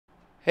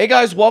Hey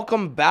guys,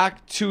 welcome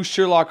back to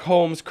Sherlock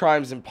Holmes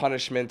Crimes and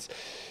Punishments.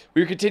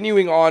 We're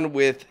continuing on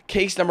with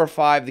case number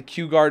 5, the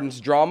Kew Gardens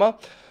drama.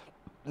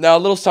 Now, a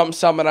little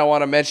something I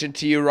want to mention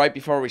to you right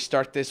before we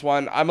start this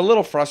one. I'm a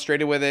little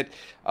frustrated with it.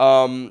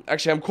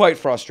 Actually, I'm quite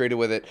frustrated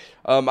with it.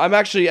 I've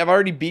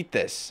already beat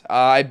this.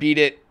 I beat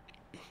it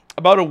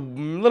about a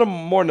little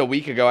more than a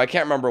week ago. I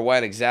can't remember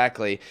when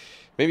exactly.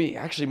 Maybe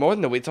actually more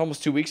than a week. It's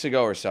almost 2 weeks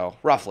ago or so,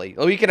 roughly.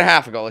 A week and a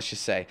half ago, let's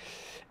just say.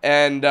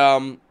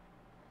 And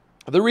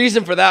the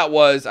reason for that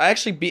was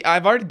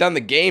I've already done the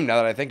game now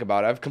that I think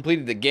about it. I've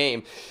completed the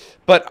game.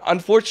 But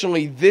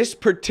unfortunately, this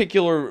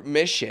particular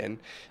mission,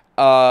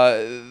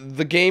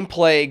 the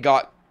gameplay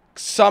got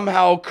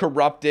somehow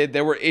corrupted.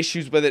 There were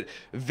issues with it.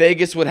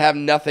 Vegas would have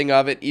nothing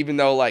of it, even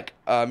though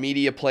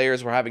media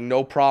players were having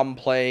no problem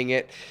playing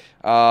it.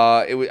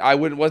 I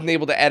wasn't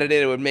able to edit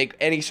it. It would make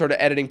any sort of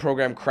editing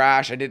program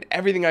crash. I did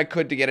everything I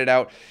could to get it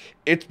out.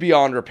 It's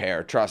beyond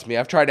repair. Trust me.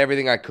 I've tried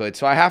everything I could,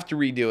 so I have to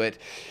redo it.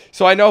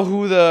 So I know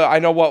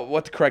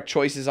what the correct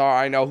choices are.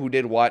 I know who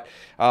did what.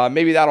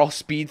 Maybe that'll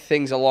speed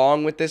things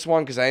along with this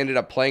one because I ended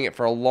up playing it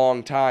for a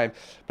long time.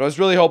 But I was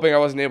really hoping I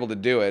wasn't able to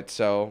do it,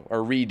 or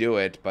redo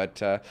it.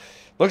 But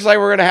looks like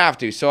we're gonna have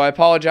to. So I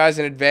apologize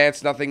in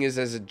advance. Nothing is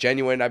as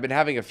genuine. I've been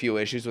having a few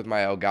issues with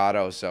my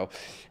Elgato. So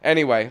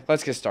anyway,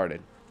 let's get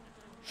started.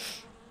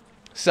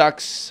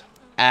 Sucks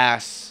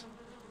ass.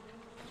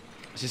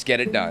 Let's just get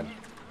it done.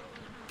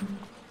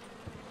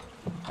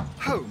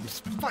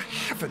 Holmes, for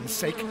heaven's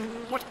sake,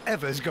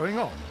 whatever's going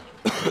on?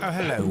 Oh,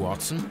 hello,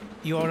 Watson.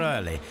 You're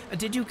early.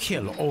 Did you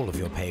kill all of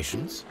your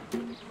patients?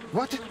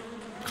 What?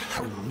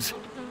 Holmes,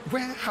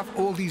 where have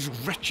all these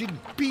wretched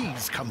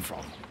bees come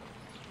from?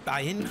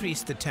 I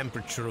increased the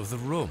temperature of the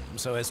room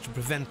so as to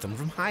prevent them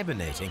from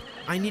hibernating.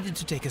 I needed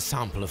to take a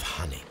sample of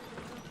honey.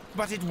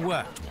 But it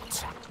worked,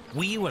 Watson.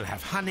 We will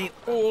have honey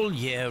all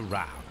year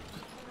round.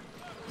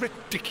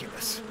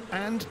 Ridiculous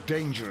and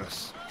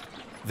dangerous.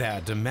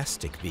 They're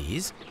domestic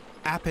bees,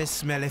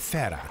 Apis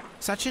mellifera,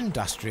 such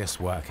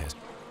industrious workers.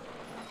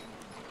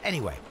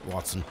 Anyway,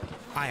 Watson,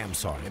 I am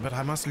sorry, but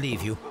I must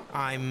leave you.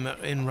 I'm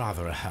in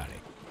rather a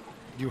hurry.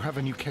 You have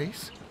a new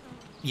case?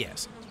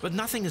 Yes, but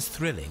nothing as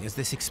thrilling as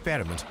this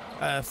experiment.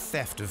 A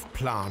theft of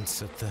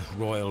plants at the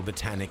Royal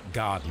Botanic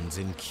Gardens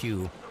in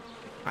Kew.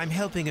 I'm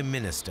helping a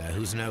minister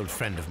who's an old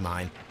friend of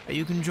mine.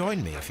 You can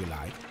join me if you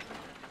like.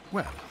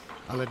 Well,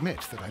 I'll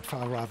admit that I'd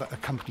far rather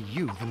accompany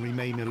you than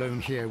remain alone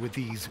here with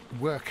these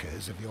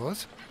workers of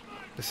yours.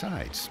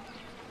 Besides,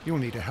 you'll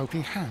need a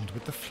helping hand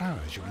with the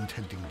flowers you're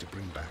intending to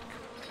bring back.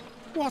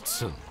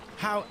 Watson,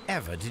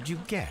 however did you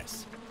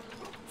guess?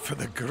 For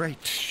the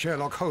great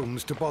Sherlock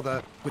Holmes to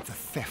bother with the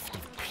theft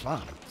of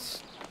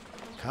plants.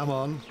 Come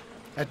on,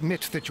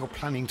 admit that you're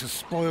planning to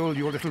spoil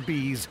your little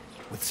bees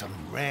with some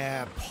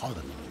rare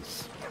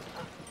pollens.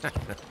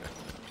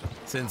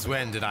 Since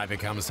when did I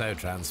become so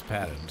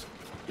transparent?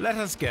 Let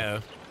us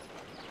go.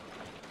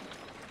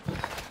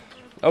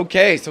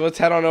 Okay, so let's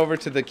head on over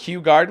to the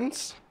Kew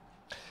Gardens.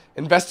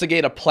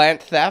 Investigate a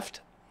plant theft.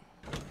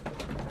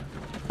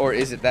 Or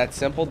is it that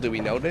simple? Do we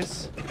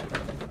notice?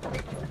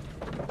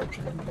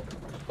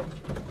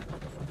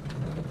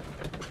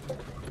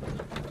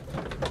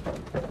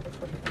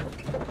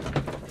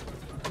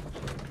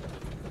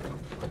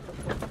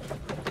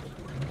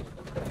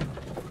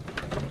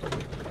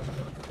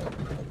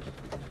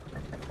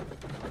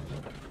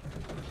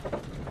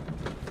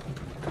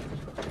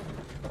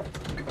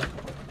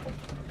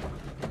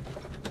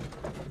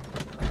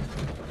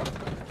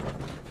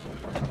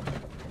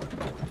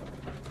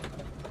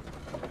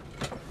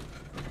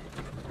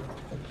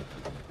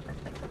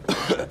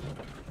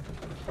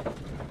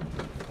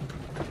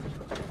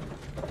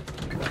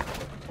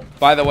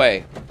 By the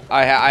way,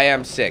 I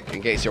am sick,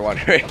 in case you're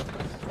wondering.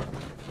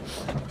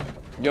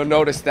 You'll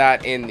notice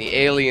that in the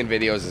alien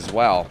videos as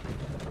well.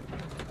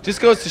 Just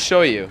goes to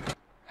show you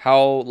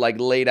how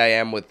late I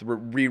am with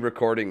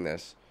re-recording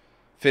this.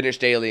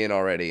 Finished Alien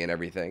already and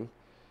everything.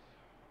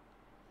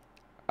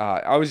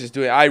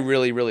 I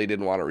really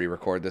didn't want to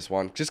re-record this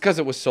one. Just because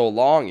it was so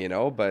long, you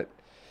know. But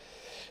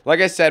like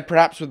I said,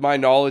 perhaps with my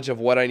knowledge of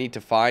what I need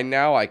to find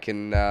now, I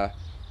can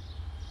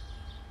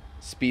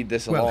speed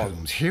this along. Well,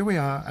 Holmes, here we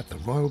are at the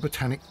Royal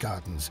Botanic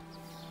Gardens.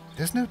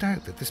 There's no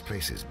doubt that this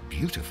place is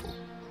beautiful.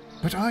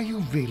 But are you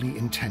really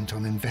intent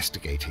on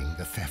investigating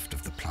the theft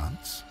of the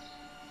plants?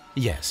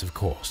 Yes, of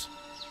course.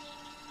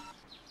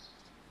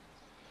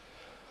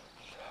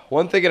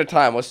 One thing at a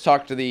time. Let's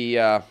talk to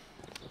the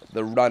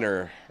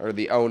runner, or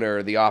the owner,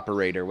 or the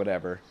operator,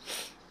 whatever.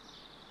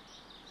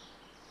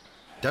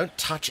 Don't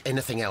touch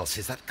anything else,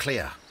 is that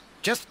clear?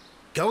 Just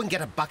go and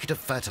get a bucket of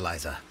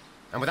fertilizer.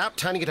 And without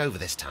turning it over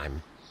this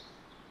time.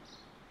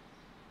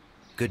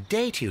 Good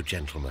day to you,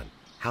 gentlemen.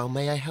 How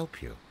may I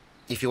help you?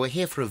 If you are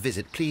here for a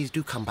visit, please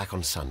do come back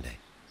on Sunday.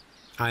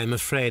 I am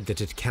afraid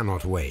that it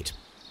cannot wait.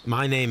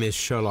 My name is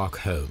Sherlock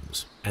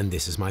Holmes, and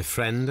this is my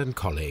friend and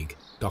colleague,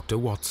 Dr.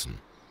 Watson.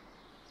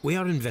 We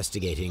are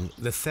investigating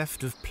the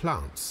theft of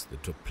plants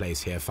that took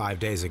place here 5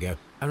 days ago.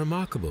 A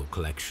remarkable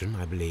collection,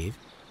 I believe.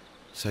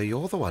 So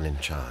you're the one in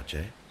charge,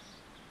 eh?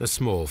 A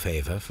small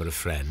favor for a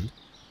friend.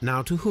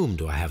 Now, to whom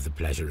do I have the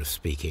pleasure of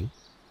speaking?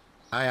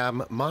 I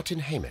am Martin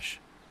Hamish.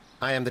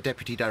 I am the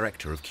Deputy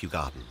Director of Kew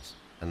Gardens,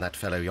 and that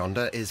fellow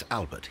yonder is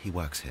Albert. He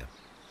works here.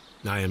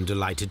 I am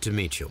delighted to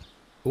meet you.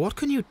 What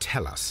can you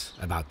tell us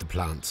about the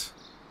plants?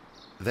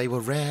 They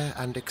were rare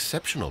and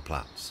exceptional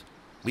plants.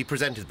 We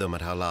presented them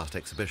at our last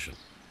exhibition.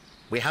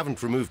 We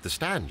haven't removed the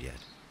stand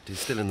yet. It is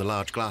still in the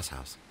large glass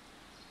house.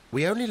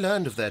 We only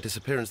learned of their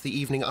disappearance the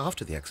evening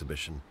after the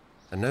exhibition,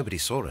 and nobody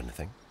saw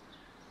anything.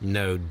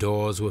 No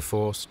doors were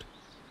forced?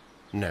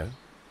 No,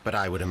 but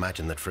I would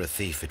imagine that for a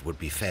thief it would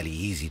be fairly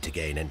easy to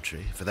gain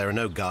entry, for there are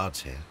no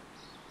guards here.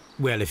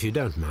 Well, if you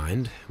don't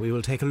mind, we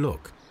will take a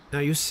look. Now,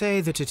 you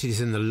say that it is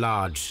in the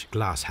large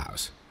glass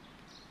house.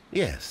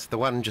 Yes, the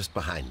one just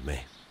behind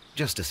me.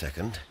 Just a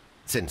second,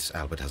 since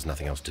Albert has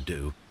nothing else to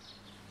do.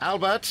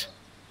 Albert,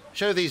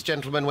 show these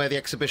gentlemen where the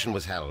exhibition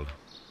was held.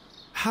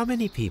 How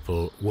many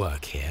people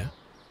work here?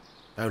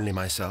 Only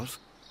myself,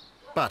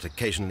 but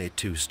occasionally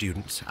 2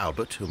 students,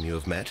 Albert, whom you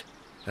have met,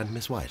 and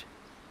Miss White.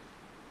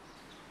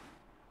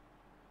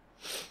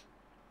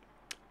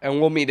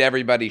 And we'll meet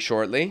everybody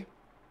shortly.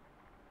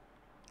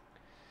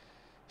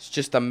 It's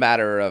just a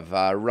matter of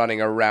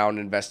running around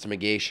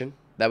investigation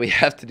that we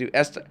have to do.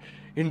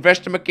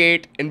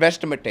 Investigate.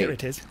 Here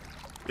it is.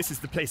 This is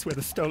the place where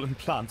the stolen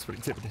plants were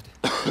exhibited.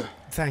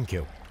 Thank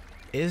you.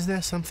 Is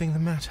there something the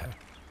matter?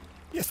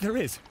 Yes, there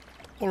is.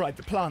 All right,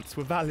 the plants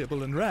were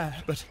valuable and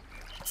rare, but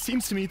it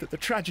seems to me that the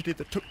tragedy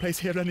that took place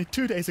here only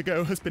 2 days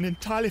ago has been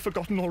entirely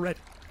forgotten already.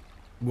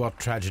 What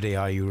tragedy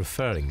are you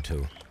referring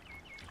to?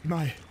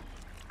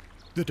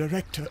 The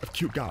director of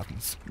Kew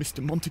Gardens,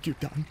 Mr. Montague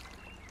Dunn,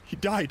 he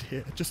died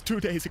here just 2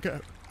 days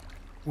ago.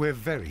 We're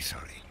very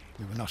sorry.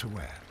 We were not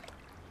aware.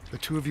 The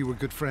 2 of you were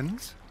good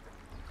friends?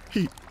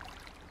 He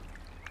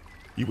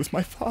was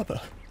my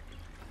father.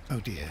 Oh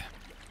dear.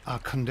 Our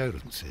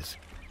condolences.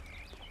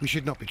 We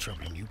should not be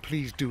troubling you.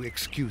 Please do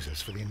excuse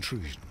us for the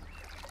intrusion.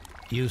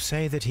 You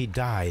say that he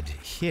died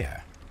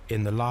here,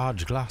 in the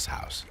large glass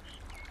house?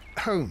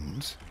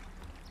 Holmes?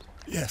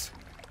 Yes,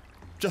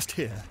 just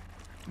here,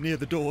 near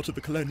the door to the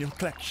Colonial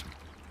Collection.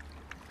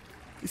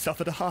 He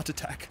suffered a heart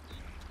attack.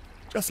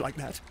 Just like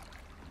that.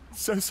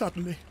 So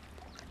suddenly.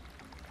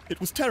 It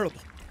was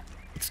terrible.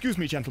 Excuse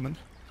me, gentlemen,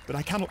 but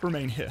I cannot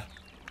remain here.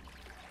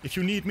 If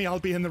you need me, I'll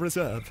be in the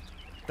reserve.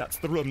 That's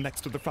the room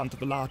next to the front of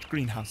the large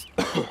greenhouse.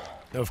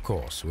 Of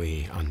course,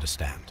 we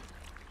understand.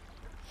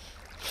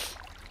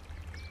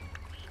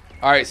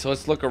 Alright, so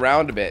let's look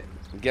around a bit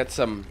and get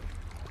some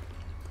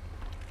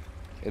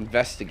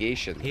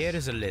investigations. Here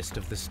is a list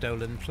of the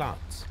stolen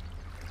plants.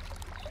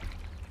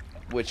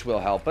 Which will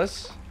help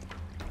us.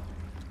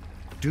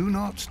 Do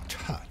not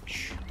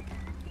touch.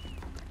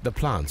 The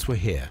plants were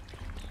here.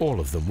 All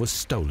of them were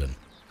stolen.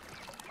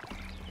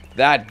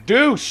 That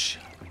douche!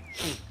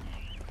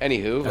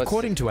 Anywho,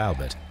 according to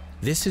Albert,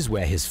 this is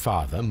where his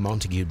father,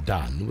 Montague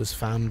Dunn, was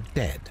found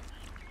dead.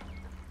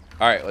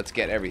 Alright, let's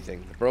get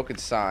everything. The broken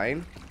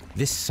sign.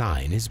 This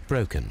sign is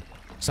broken.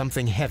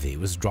 Something heavy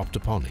was dropped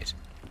upon it.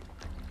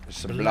 There's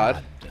some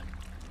blood.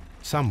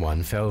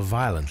 Someone fell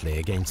violently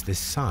against this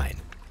sign,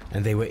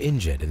 and they were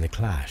injured in the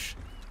clash.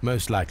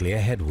 Most likely a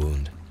head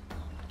wound.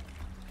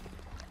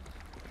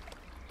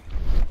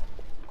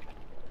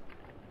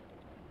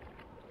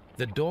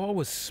 The door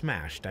was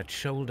smashed at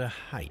shoulder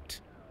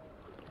height.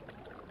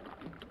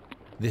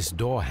 This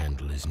door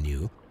handle is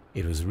new.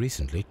 It was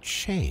recently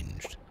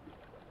changed.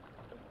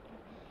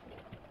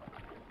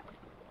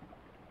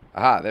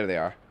 Aha, there they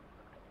are.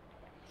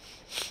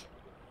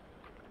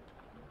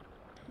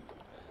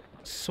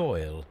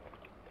 Soil.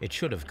 It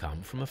should have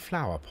come from a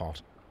flower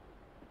pot.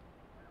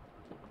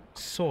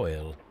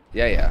 Soil.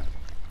 Yeah.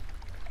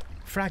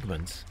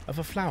 Fragments of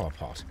a flower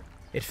pot.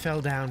 It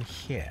fell down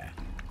here.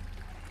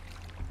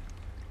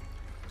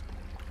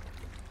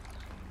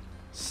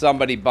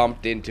 Somebody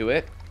bumped into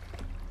it.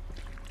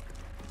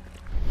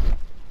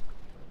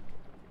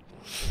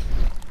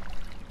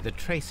 The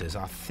traces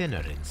are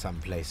thinner in some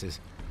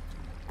places.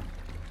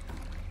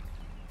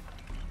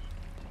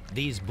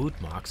 These boot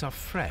marks are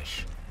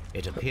fresh.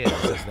 It appears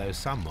as though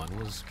someone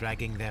was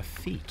dragging their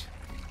feet.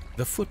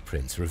 The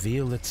footprints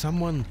reveal that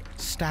someone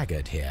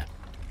staggered here.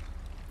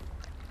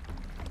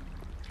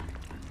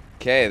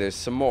 Okay, there's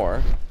some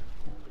more.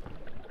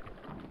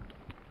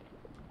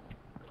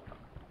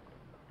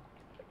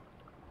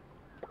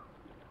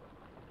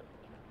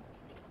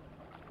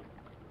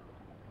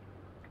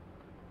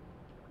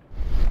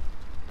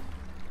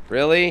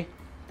 Really? You're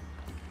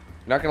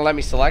not gonna let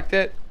me select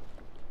it?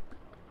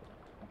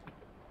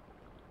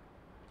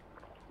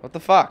 What the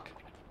fuck?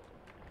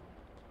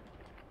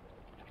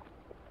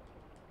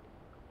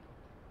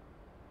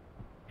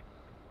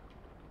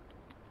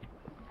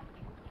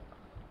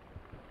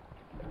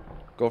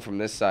 Go from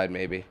this side,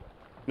 maybe.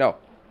 No.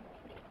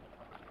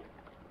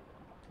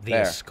 The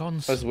There.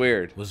 ensconce That's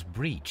weird. was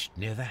breached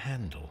near the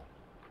handle.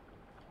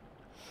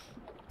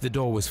 The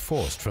door was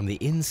forced from the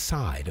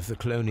inside of the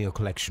Colonial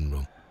Collection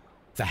room.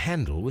 The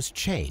handle was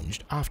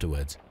changed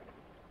afterwards.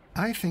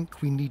 I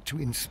think we need to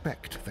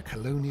inspect the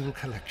Colonial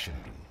Collection.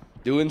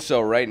 Doing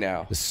so right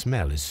now. The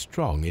smell is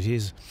strong. It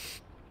is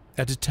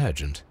a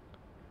detergent.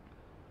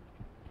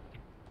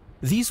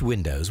 These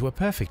windows were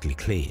perfectly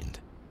cleaned.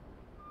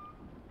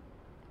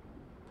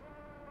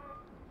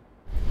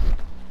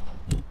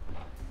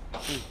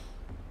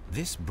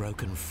 This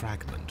broken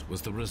fragment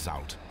was the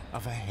result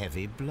of a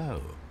heavy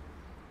blow.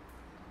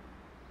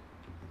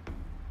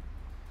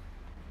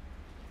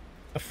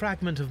 A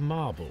fragment of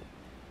marble,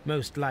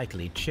 most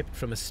likely chipped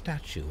from a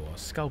statue or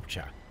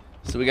sculpture.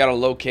 So we gotta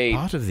locate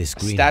Part of this a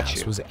greenhouse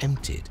statue. was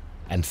emptied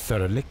and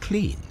thoroughly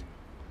cleaned.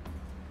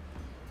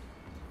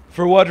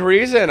 For what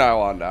reason, I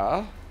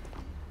wonder?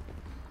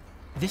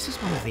 This is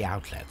one of the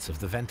outlets of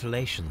the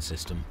ventilation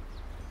system.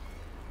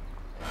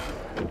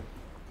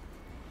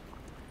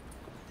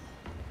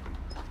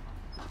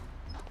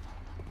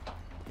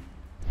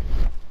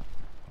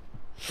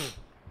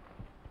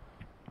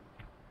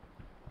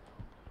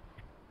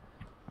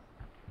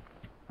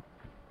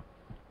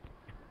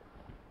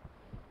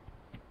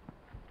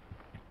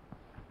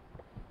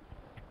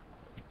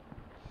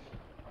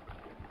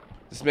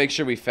 Just make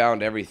sure we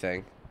found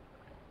everything.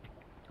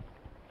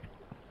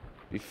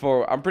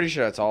 Before, I'm pretty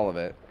sure that's all of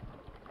it.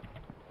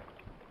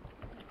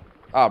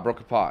 Ah, broke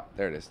a pot.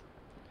 There it is.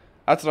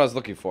 That's what I was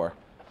looking for.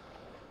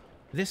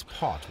 This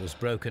pot was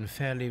broken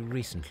fairly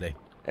recently.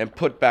 And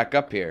put back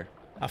up here.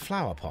 A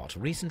flower pot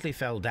recently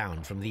fell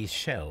down from these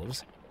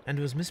shelves and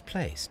was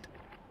misplaced.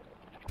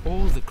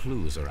 All the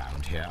clues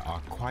around here are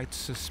quite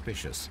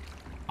suspicious.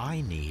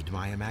 I need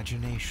my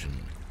imagination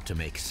to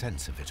make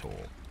sense of it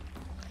all.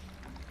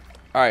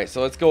 Alright,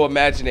 so let's go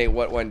imaginate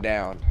what went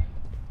down.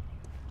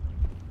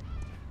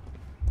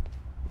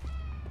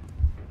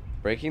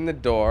 Breaking the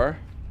door.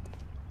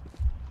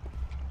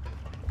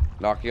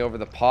 Knocking over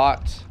the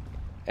pot.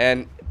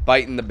 And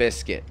biting the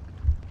biscuit.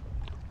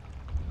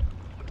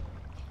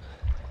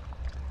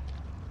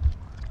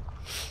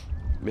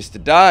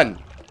 Mr. Dunn.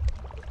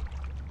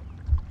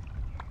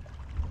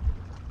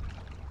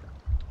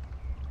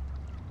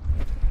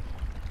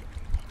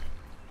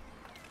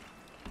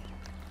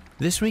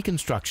 This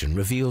reconstruction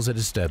reveals a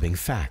disturbing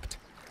fact.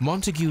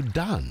 Montague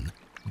Dunn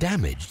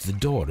damaged the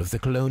door of the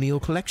Colonial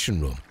Collection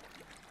Room.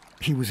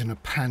 He was in a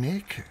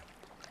panic,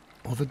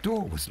 or the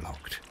door was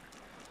locked.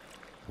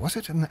 Was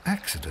it an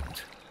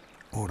accident,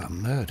 or a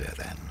murder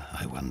then,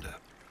 I wonder?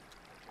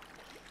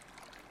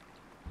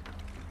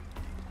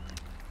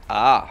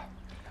 Ah.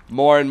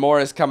 More and more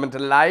is coming to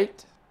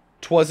light.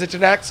 Twas it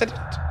an accident?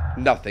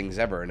 Nothing's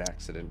ever an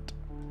accident.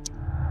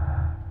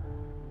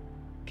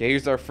 Okay,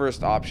 here's our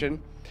first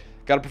option.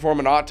 Gotta perform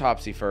an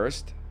autopsy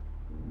first.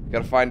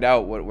 Gotta find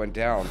out what went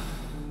down.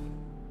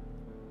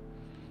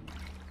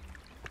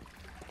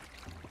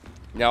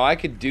 Now I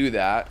could do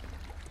that.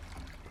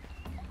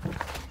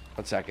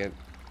 1 second.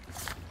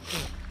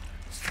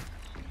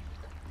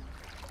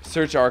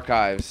 Search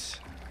archives.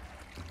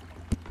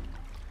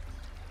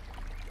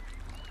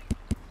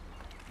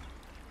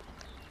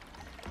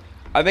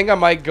 I think I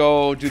might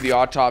go do the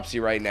autopsy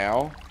right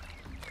now.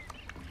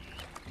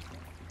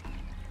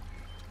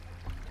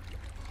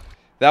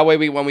 That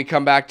way, when we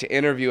come back to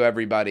interview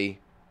everybody,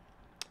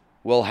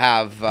 we'll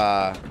have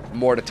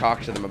more to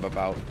talk to them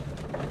about.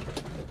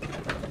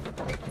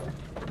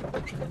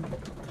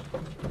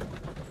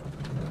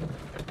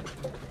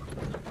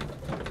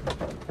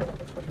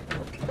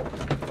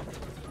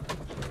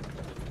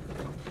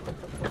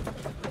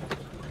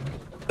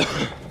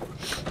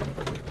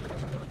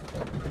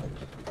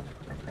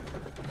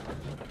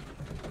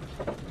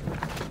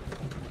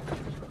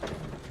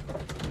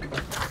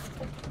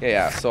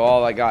 Yeah, so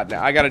all I got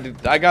now, I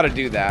gotta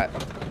do that.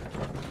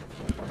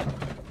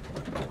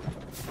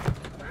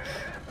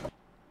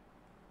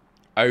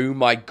 Oh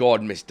my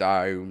God, Mr.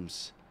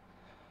 Holmes.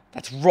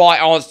 That's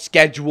right on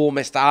schedule,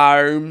 Mr.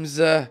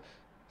 Holmes.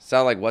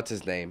 Sound like what's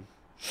his name?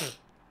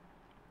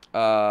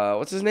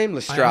 What's his name? I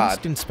Lestrade.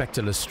 asked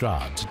Inspector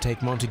Lestrade to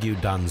take Montague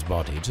Dunn's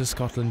body to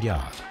Scotland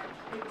Yard.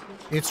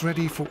 It's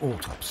ready for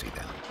autopsy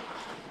then.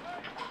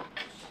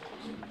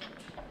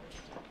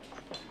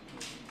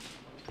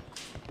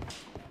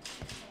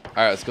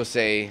 Alright, let's go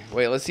say...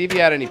 Wait, let's see if he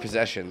had any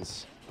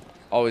possessions.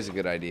 Always a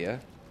good idea.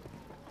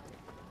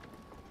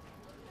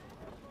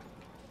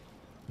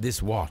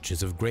 This watch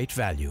is of great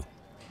value.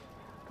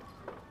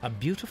 A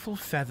beautiful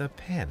feather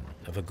pen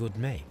of a good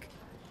make.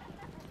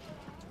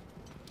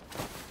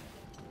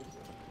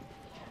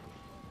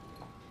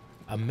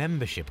 A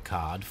membership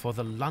card for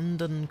the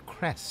London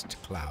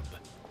Crest Club.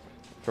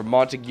 For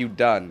Montague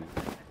Dunn.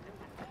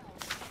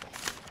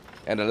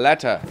 And a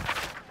letter.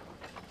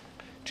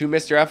 To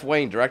Mr. F.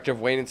 Wayne, Director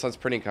of Wayne & Sons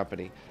Printing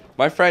Company.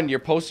 My friend, your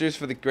posters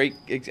for the great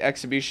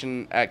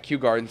exhibition at Kew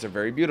Gardens are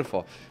very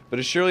beautiful, but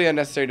it's surely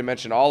unnecessary to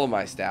mention all of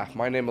my staff.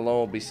 My name alone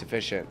will be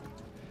sufficient.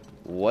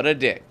 What a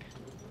dick.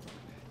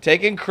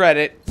 Taking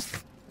credit.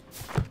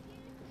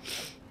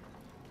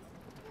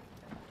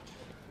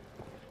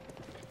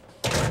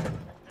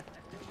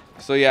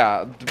 So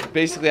yeah,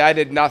 basically I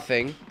did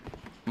nothing.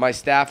 My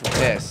staff are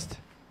pissed.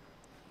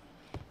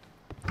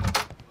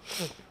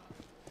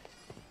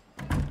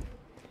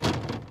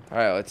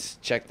 Alright, let's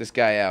check this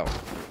guy out.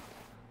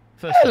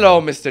 First of Hello,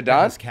 all, Mr. let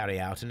Don. us carry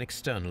out an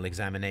external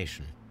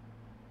examination.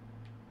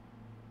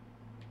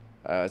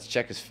 Let's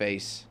check his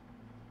face.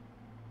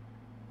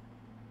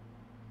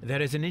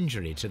 There is an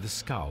injury to the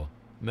skull,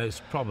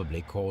 most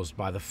probably caused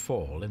by the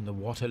fall in the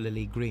water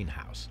lily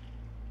greenhouse.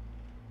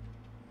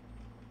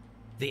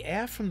 The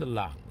air from the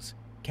lungs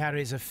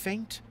carries a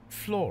faint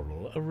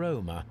floral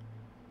aroma.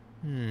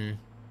 The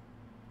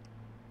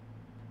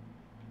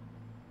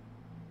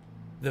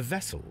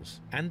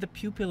vessels and the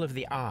pupil of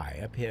the eye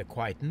appear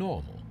quite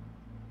normal.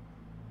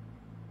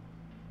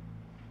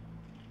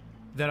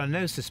 There are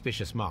no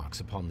suspicious marks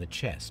upon the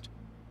chest.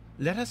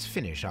 Let us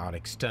finish our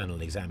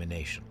external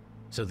examination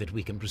so that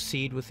we can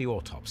proceed with the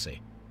autopsy.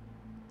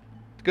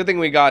 Good thing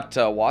we got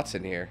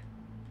Watson here.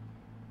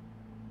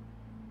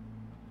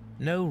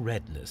 No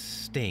redness,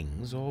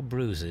 stings, or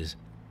bruises.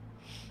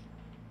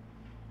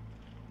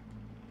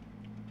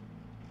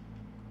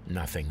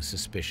 Nothing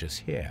suspicious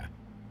here.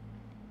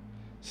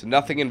 So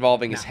nothing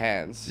involving his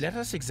hands. Let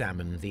us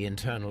examine the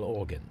internal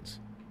organs.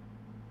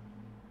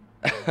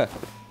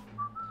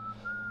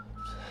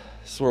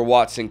 This is where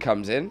Watson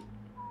comes in.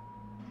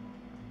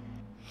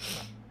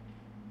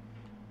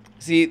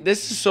 See,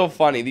 this is so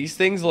funny. These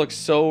things look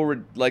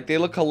so, like, they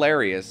look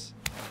hilarious.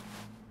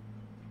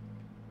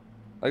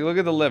 Like, look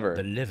at the liver.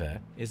 The liver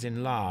is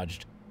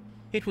enlarged.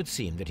 It would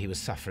seem that he was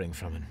suffering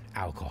from an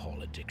alcohol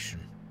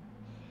addiction.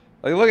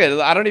 Like, look at it.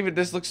 I don't even,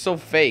 this looks so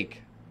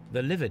fake.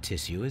 The liver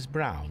tissue is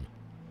brown.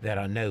 There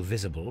are no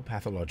visible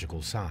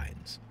pathological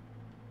signs.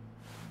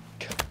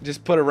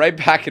 Just put it right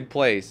back in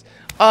place.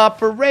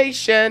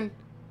 Operation!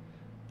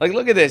 Like,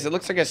 look at this. It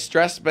looks like a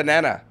stressed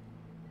banana.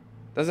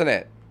 Doesn't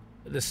it?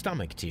 The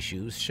stomach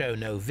tissues show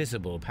no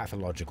visible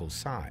pathological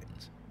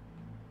signs.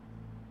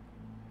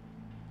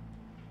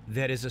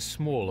 There is a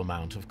small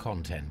amount of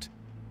content.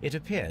 It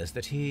appears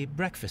that he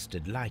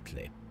breakfasted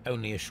lightly,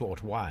 only a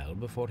short while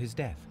before his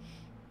death.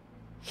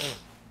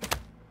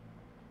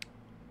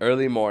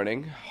 Early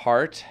morning.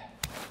 Heart.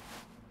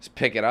 Let's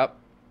pick it up.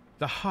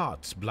 The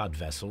heart's blood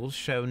vessels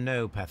show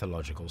no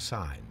pathological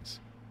signs.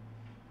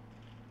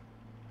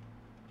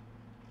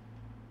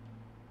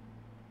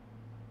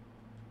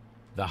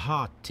 The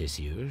heart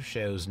tissue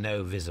shows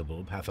no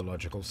visible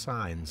pathological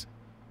signs.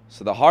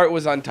 So the heart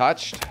was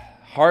untouched.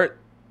 Heart,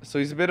 so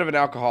he's a bit of an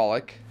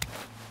alcoholic.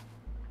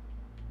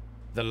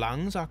 The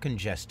lungs are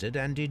congested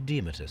and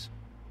edematous.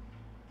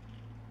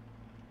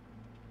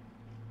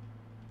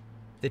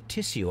 The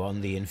tissue on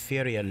the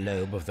inferior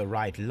lobe of the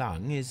right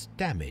lung is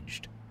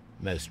damaged,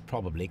 most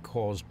probably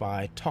caused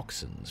by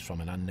toxins from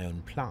an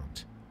unknown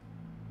plant.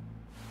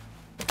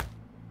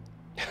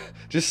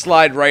 Just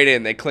slide right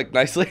in. They click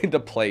nicely into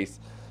place.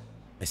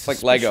 It's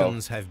like Lego.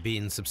 Suspicions have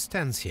been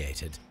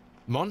substantiated.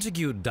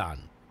 Montague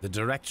Dunn, the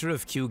director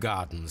of Kew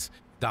Gardens,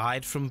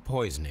 died from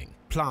poisoning.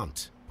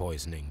 Plant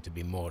poisoning, to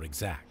be more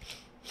exact.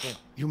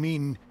 You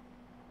mean...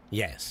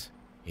 Yes,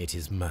 it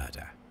is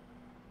murder.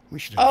 We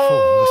should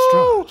inform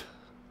Lestrade.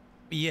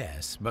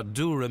 Yes, but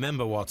do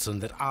remember,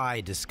 Watson, that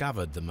I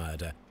discovered the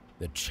murder.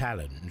 The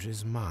challenge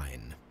is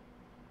mine.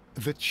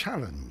 The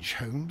challenge,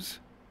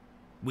 Holmes?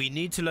 We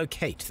need to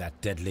locate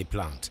that deadly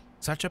plant.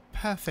 Such a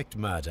perfect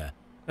murder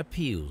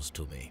appeals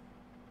to me.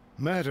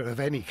 Murder of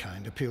any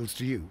kind appeals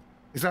to you.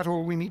 Is that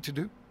all we need to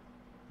do?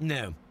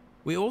 No.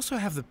 We also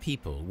have the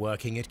people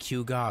working at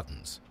Kew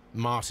Gardens.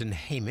 Martin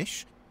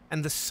Hamish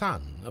and the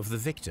son of the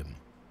victim,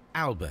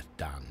 Albert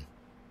Dunn.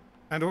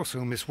 And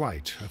also Miss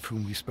White, of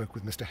whom we spoke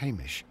with Mr.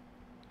 Hamish.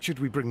 Should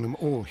we bring them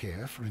all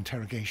here for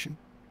interrogation?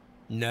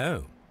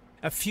 No.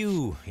 A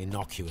few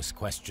innocuous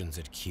questions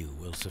at Kew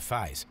will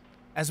suffice,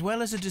 as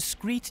well as a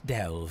discreet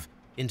delve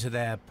into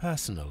their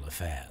personal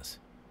affairs.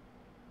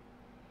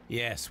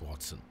 Yes,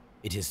 Watson.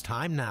 It is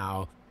time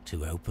now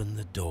to open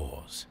the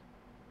doors.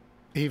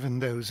 Even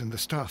those in the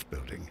staff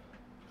building?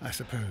 I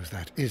suppose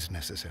that is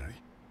necessary.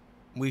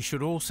 We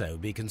should also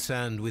be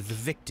concerned with the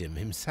victim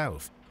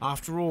himself.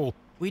 After all,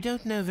 we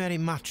don't know very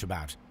much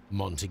about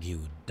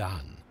Montague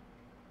Dunn.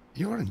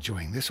 You're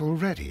enjoying this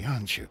already,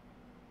 aren't you?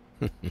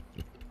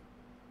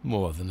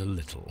 More than a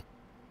little.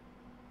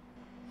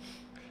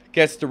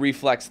 Gets to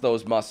reflex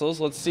those muscles.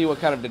 Let's see what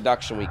kind of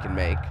deduction we can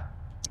make.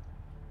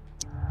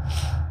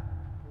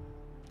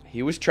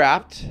 He was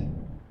trapped.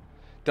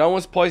 Dunn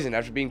was poisoned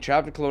after being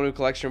trapped in Colonial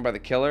Collection Room by the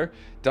killer.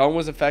 Dunn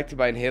was affected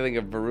by inhaling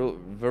a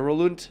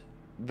virulent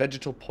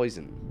vegetal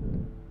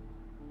poison.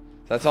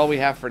 That's all we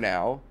have for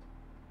now.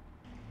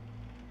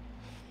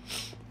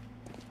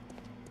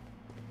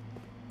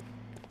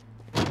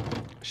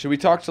 Should we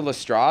talk to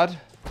Lestrade?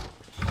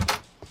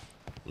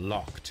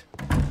 Locked.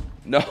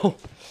 No.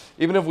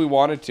 Even if we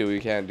wanted to, we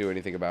can't do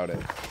anything about it.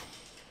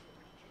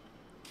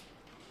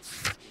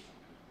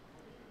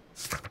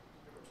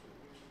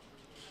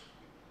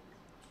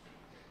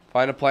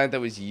 Find a plant that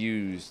was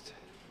used.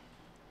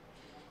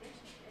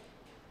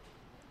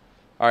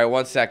 Alright,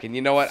 1 second.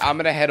 You know what? I'm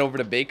going to head over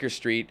to Baker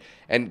Street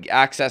and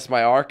access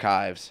my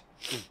archives.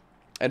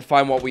 And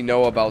find what we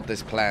know about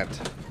this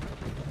plant.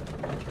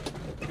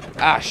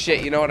 Ah,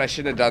 shit. You know what? I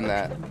shouldn't have done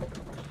that.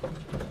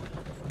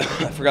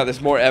 I forgot there's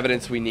more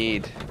evidence we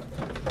need.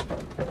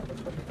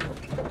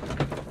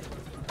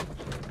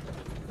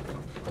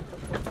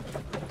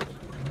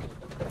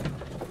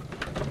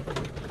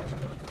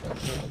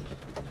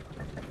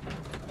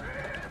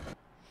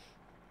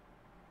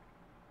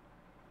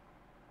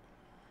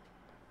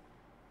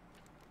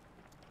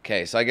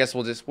 Okay, so I guess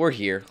we're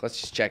here. Let's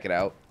just check it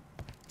out.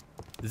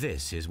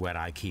 This is where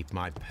I keep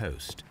my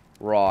post.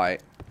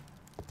 Right.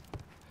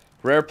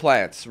 Rare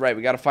plants. Right,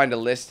 we gotta find a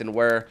list and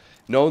where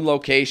known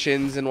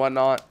locations and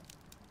whatnot.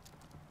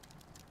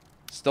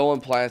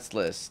 Stolen plants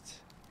list.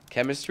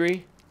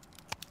 Chemistry.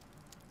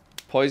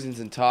 Poisons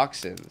and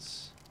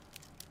toxins.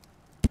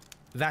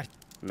 That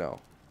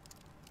No.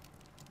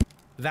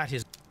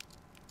 is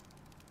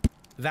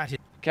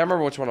Can't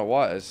remember which one it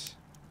was.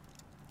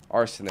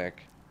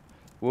 Arsenic.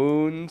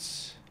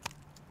 Wounds.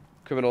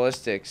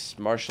 Criminalistics.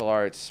 Martial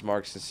arts.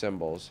 Marks and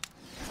symbols.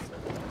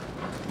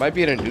 Might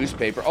be in a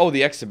newspaper. Oh,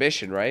 the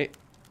exhibition, right?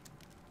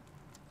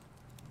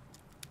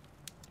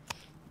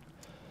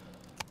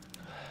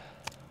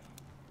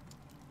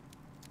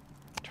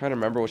 Trying to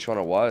remember which one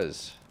it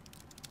was.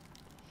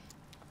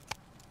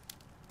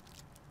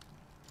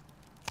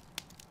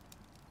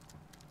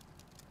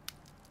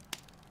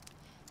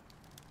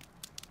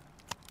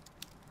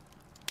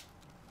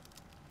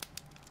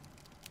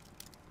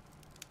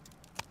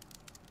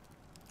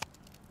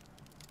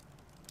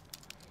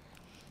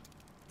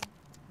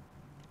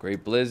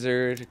 Great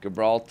Blizzard,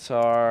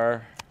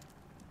 Gibraltar.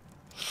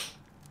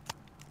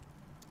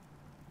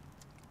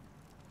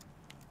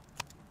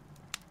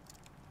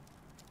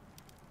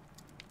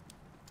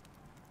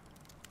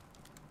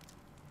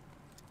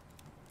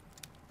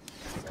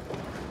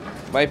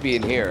 Might be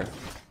in here.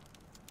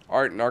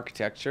 Art and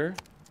architecture,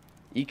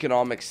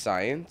 economic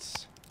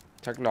science,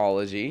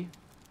 technology,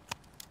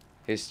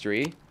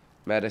 history,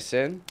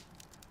 medicine.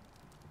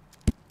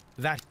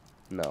 that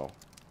No.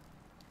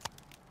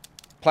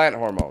 Plant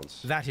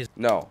hormones. that is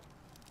No.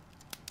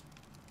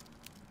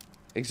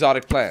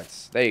 Exotic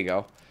plants. There you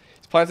go.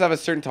 These plants have a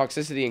certain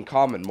toxicity in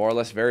common, more or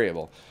less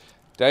variable.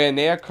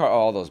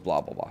 All those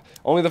blah blah blah.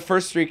 Only the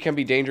first three can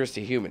be dangerous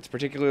to humans,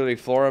 particularly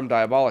Florum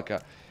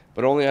diabolica,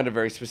 but only under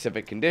very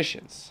specific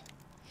conditions.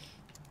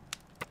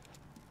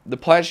 The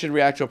plant should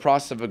react to a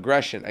process of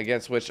aggression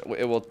against which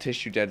it will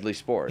tissue deadly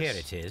spores. here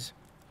it is.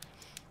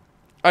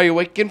 Are you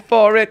waiting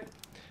for it?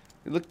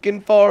 You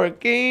looking for a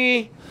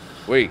key?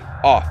 We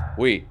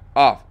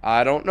off.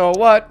 I don't know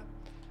what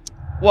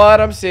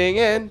I'm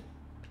singing.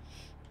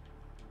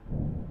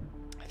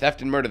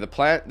 Theft and murder.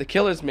 The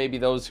killers may be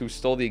those who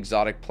stole the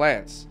exotic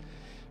plants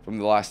from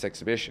the last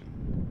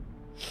exhibition.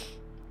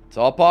 It's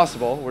all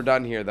possible. We're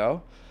done here,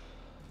 though.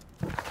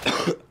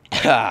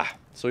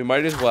 So we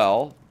might as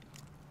well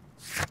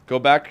go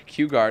back to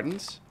Kew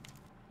Gardens.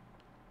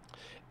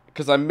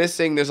 Because I'm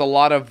missing... There's a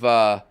lot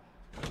of...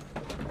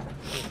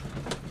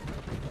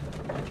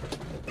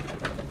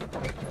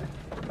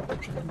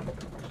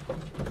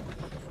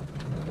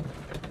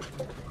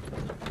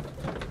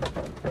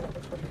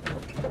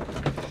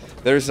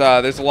 There's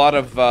a lot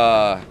of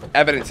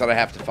evidence that I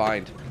have to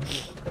find.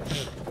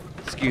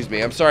 Excuse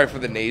me. I'm sorry for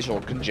the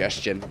nasal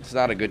congestion. It's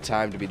not a good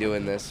time to be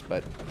doing this,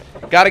 but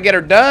gotta get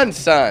her done,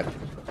 son.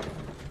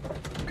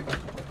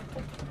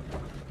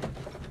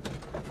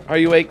 Are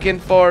you aching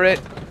for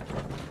it?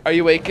 Are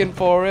you aching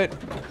for it?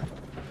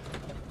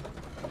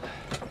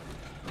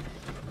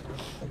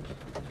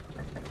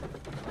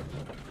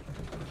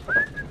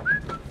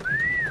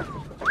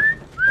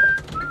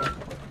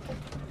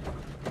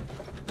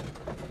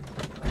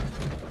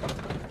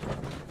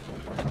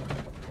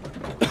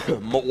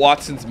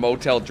 Watson's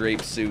Motel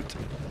drape suit.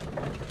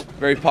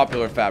 Very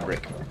popular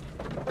fabric.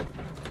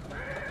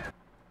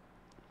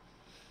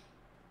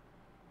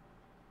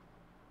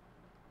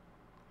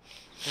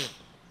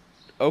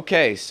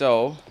 Okay,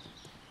 so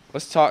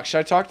let's talk. Should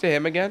I talk to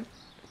him again?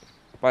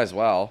 Might as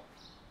well.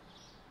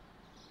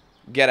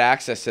 Get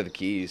access to the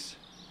keys.